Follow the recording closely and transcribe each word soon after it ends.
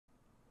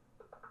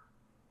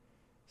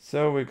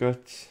So we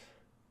got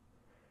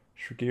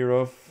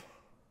Shugirov,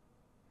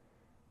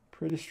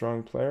 pretty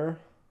strong player.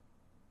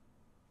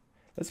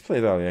 Let's play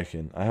the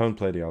Aliekin. I haven't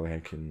played the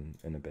Aliekin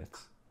in a bit.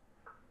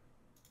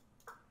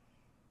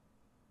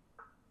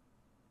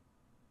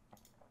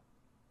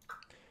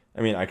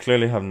 I mean, I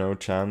clearly have no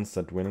chance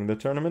at winning the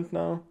tournament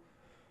now,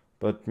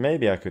 but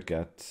maybe I could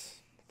get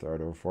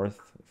third or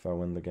fourth if I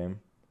win the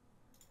game.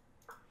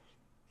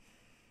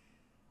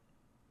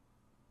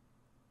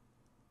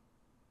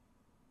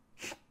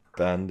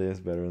 Bandy is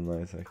better than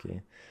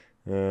Naisaki.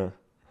 Yeah,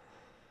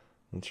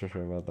 not sure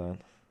about that.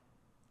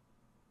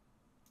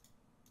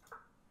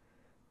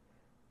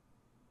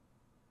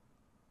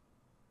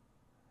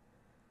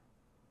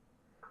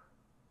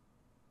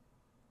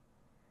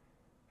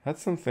 Had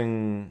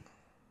something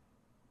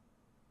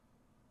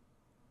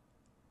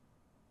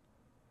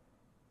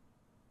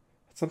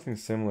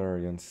similar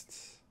against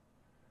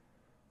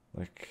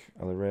like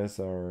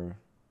Alireza or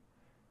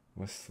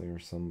Wesley or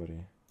somebody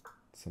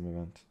at some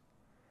event.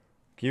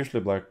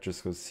 Usually black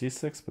just goes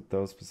c6, but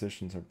those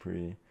positions are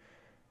pretty...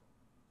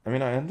 I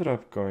mean, I ended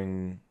up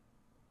going...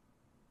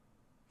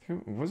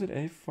 Was it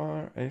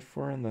a4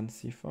 and then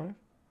c5? I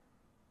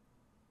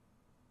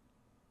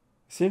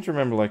seem to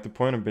remember, like, the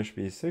point of bishop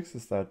e6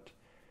 is that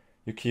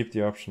you keep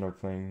the option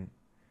of playing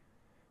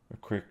a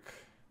quick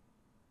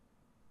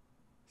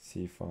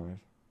c5.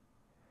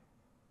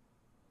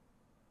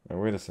 Now,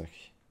 wait a sec.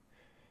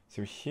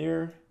 So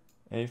here,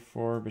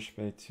 a4, bishop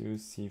a2,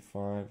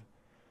 c5,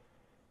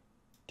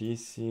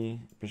 dc,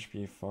 bishop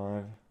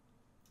e5,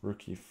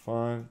 rook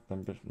e5,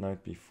 then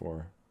knight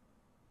b4.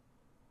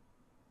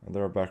 And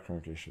there are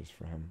background issues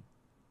for him.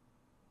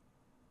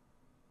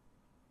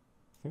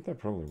 I think that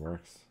probably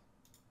works.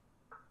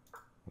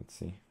 Let's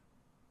see.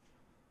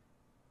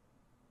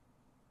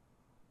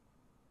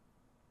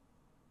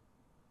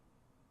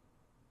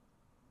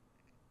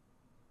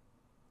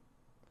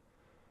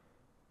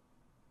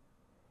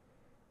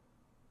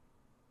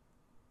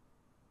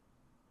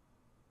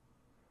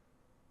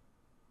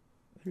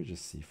 Maybe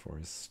just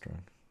c4 is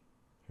strong.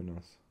 Who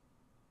knows?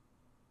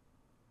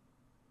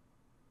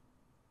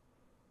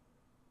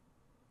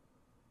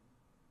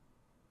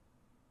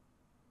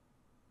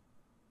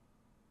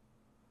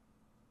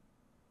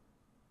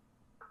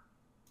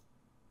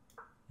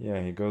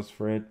 Yeah, he goes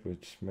for it,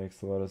 which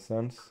makes a lot of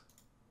sense.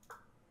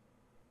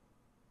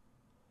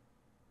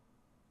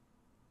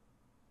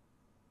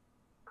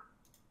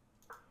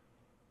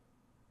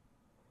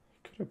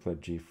 Could have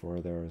played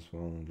g4 there as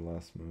well in the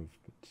last move,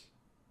 but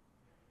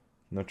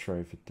not sure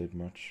if it did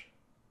much.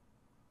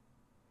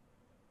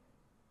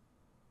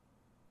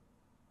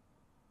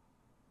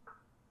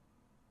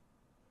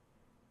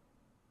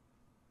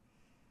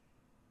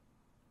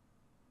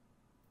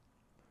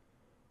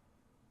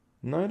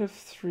 Knight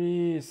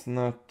f3 is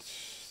not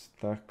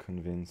that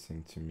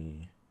convincing to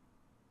me.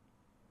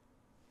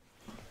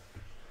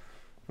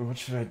 But what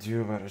should I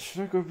do about it?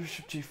 Should I go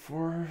bishop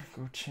g4?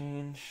 Go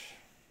change?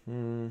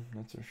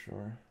 Not so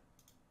sure.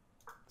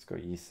 Let's go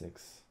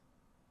e6.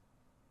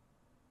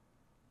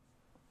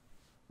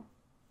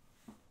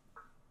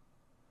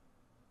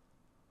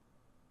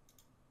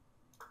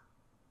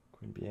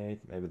 Queen b8.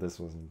 Maybe this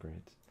wasn't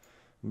great.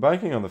 I'm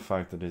banking on the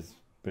fact that his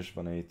bishop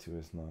on a2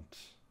 is not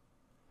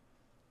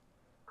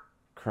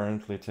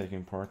currently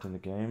taking part in the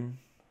game.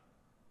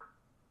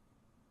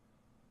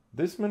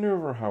 This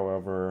maneuver,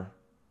 however,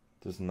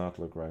 does not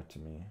look right to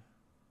me.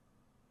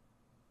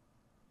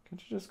 Can't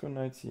you just go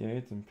knight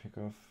c8 and pick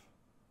off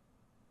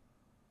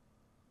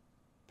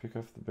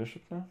the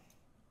bishop now?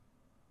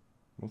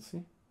 We'll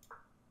see.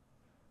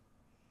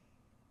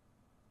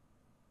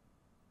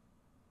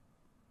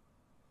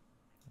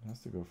 It has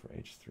to go for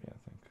h3, I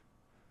think.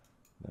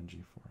 Then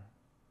g4.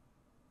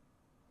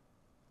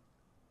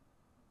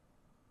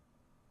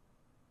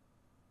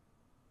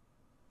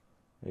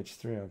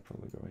 h3, I'd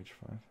probably go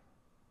h5.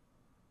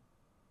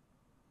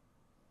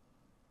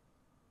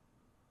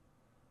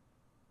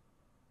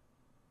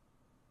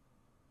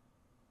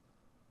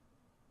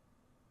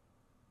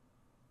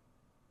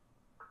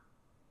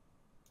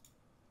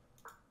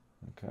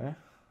 Okay.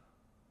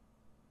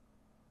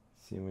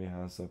 See what he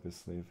has up his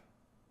sleeve.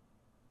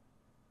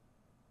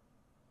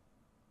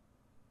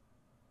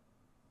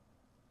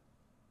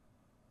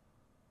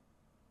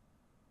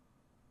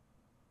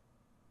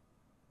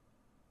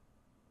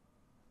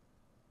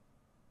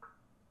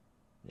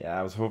 Yeah,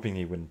 I was hoping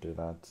he wouldn't do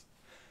that.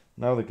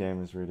 Now the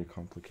game is really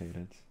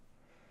complicated.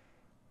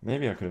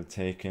 Maybe I could have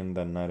taken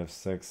that knight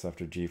f6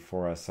 after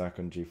g4. I sack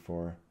on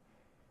g4.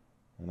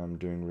 And I'm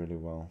doing really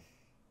well.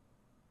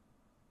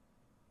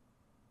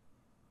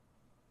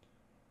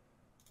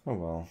 Oh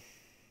well.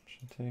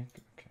 Should I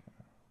take? Okay.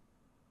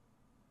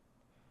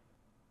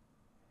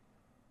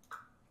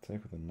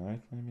 Take with a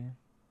knight, maybe?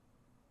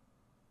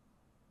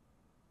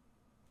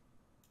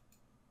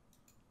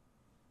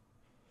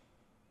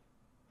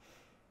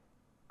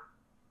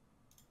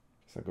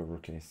 Guess I'll go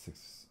rook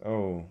a6.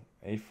 Oh,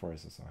 a4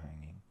 is also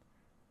hanging.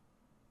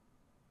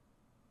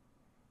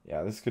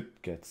 Yeah, this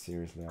could get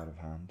seriously out of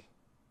hand.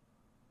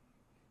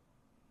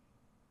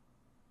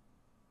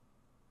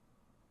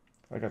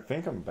 Like, I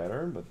think I'm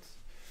better, but...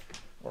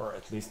 Or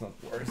at least not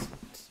worse,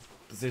 but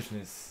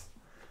position is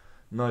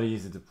not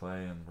easy to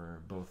play and we're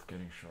both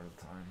getting short of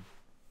time.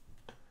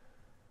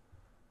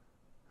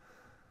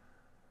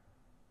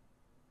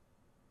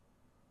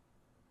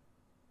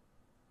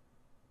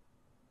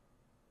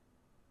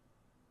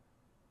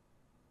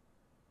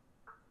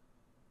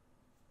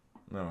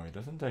 No, he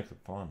doesn't take the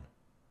pawn.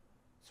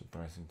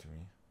 Surprising to me.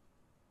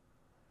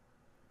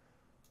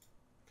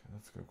 Okay,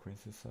 let's go queen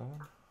c7.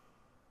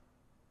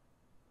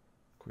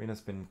 Queen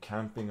has been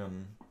camping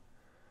on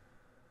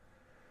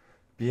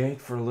b8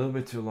 for a little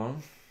bit too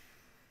long.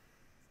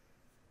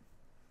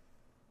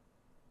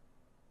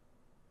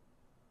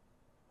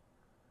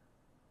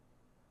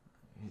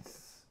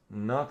 He's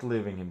not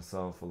leaving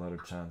himself a lot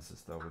of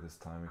chances though with his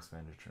time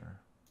expenditure.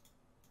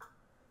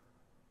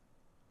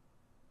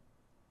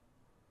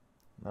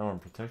 Now I'm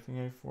protecting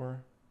a4.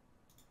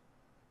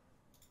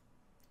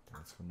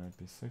 Let's go knight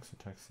b6,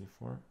 attack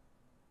c4.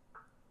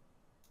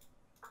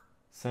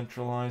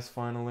 Centralize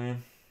finally.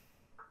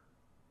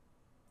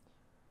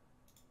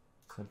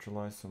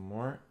 Centralize some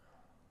more.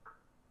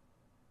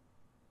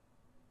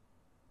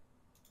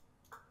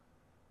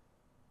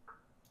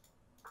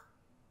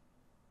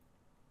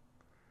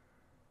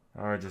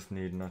 I just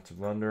need not to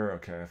blunder.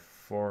 Okay,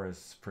 f4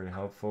 is pretty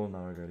helpful.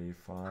 Now I got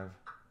e5.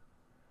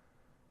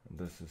 And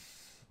this is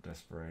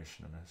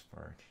desperation on his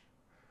part.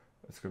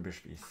 Let's go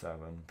bishop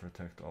e7,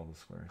 protect all the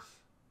squares.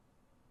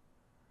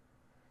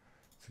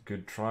 It's a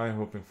good try,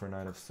 hoping for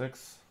knight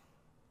f6.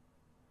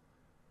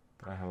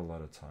 But I have a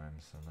lot of time,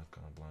 so I'm not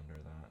gonna blunder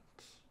that.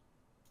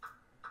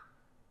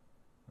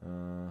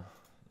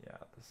 Yeah,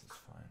 this is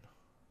fine.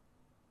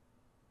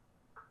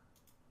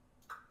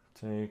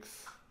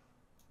 Takes,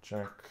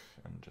 check,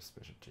 and just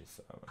bishop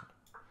g7.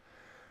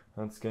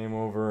 That's game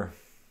over.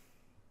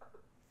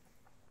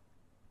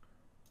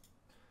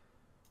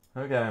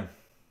 Okay.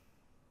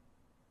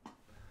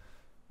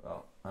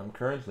 Well, I'm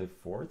currently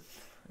 4th,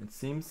 it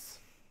seems.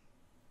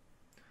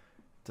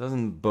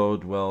 Doesn't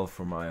bode well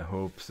for my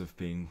hopes of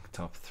being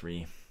top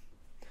 3.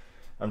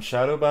 I'm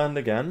Shadowbanned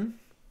again.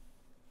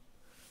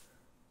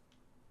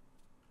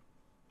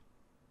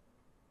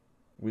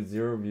 With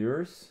 0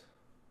 viewers.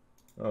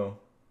 Oh.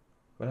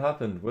 What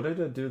happened? What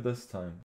did I do this time?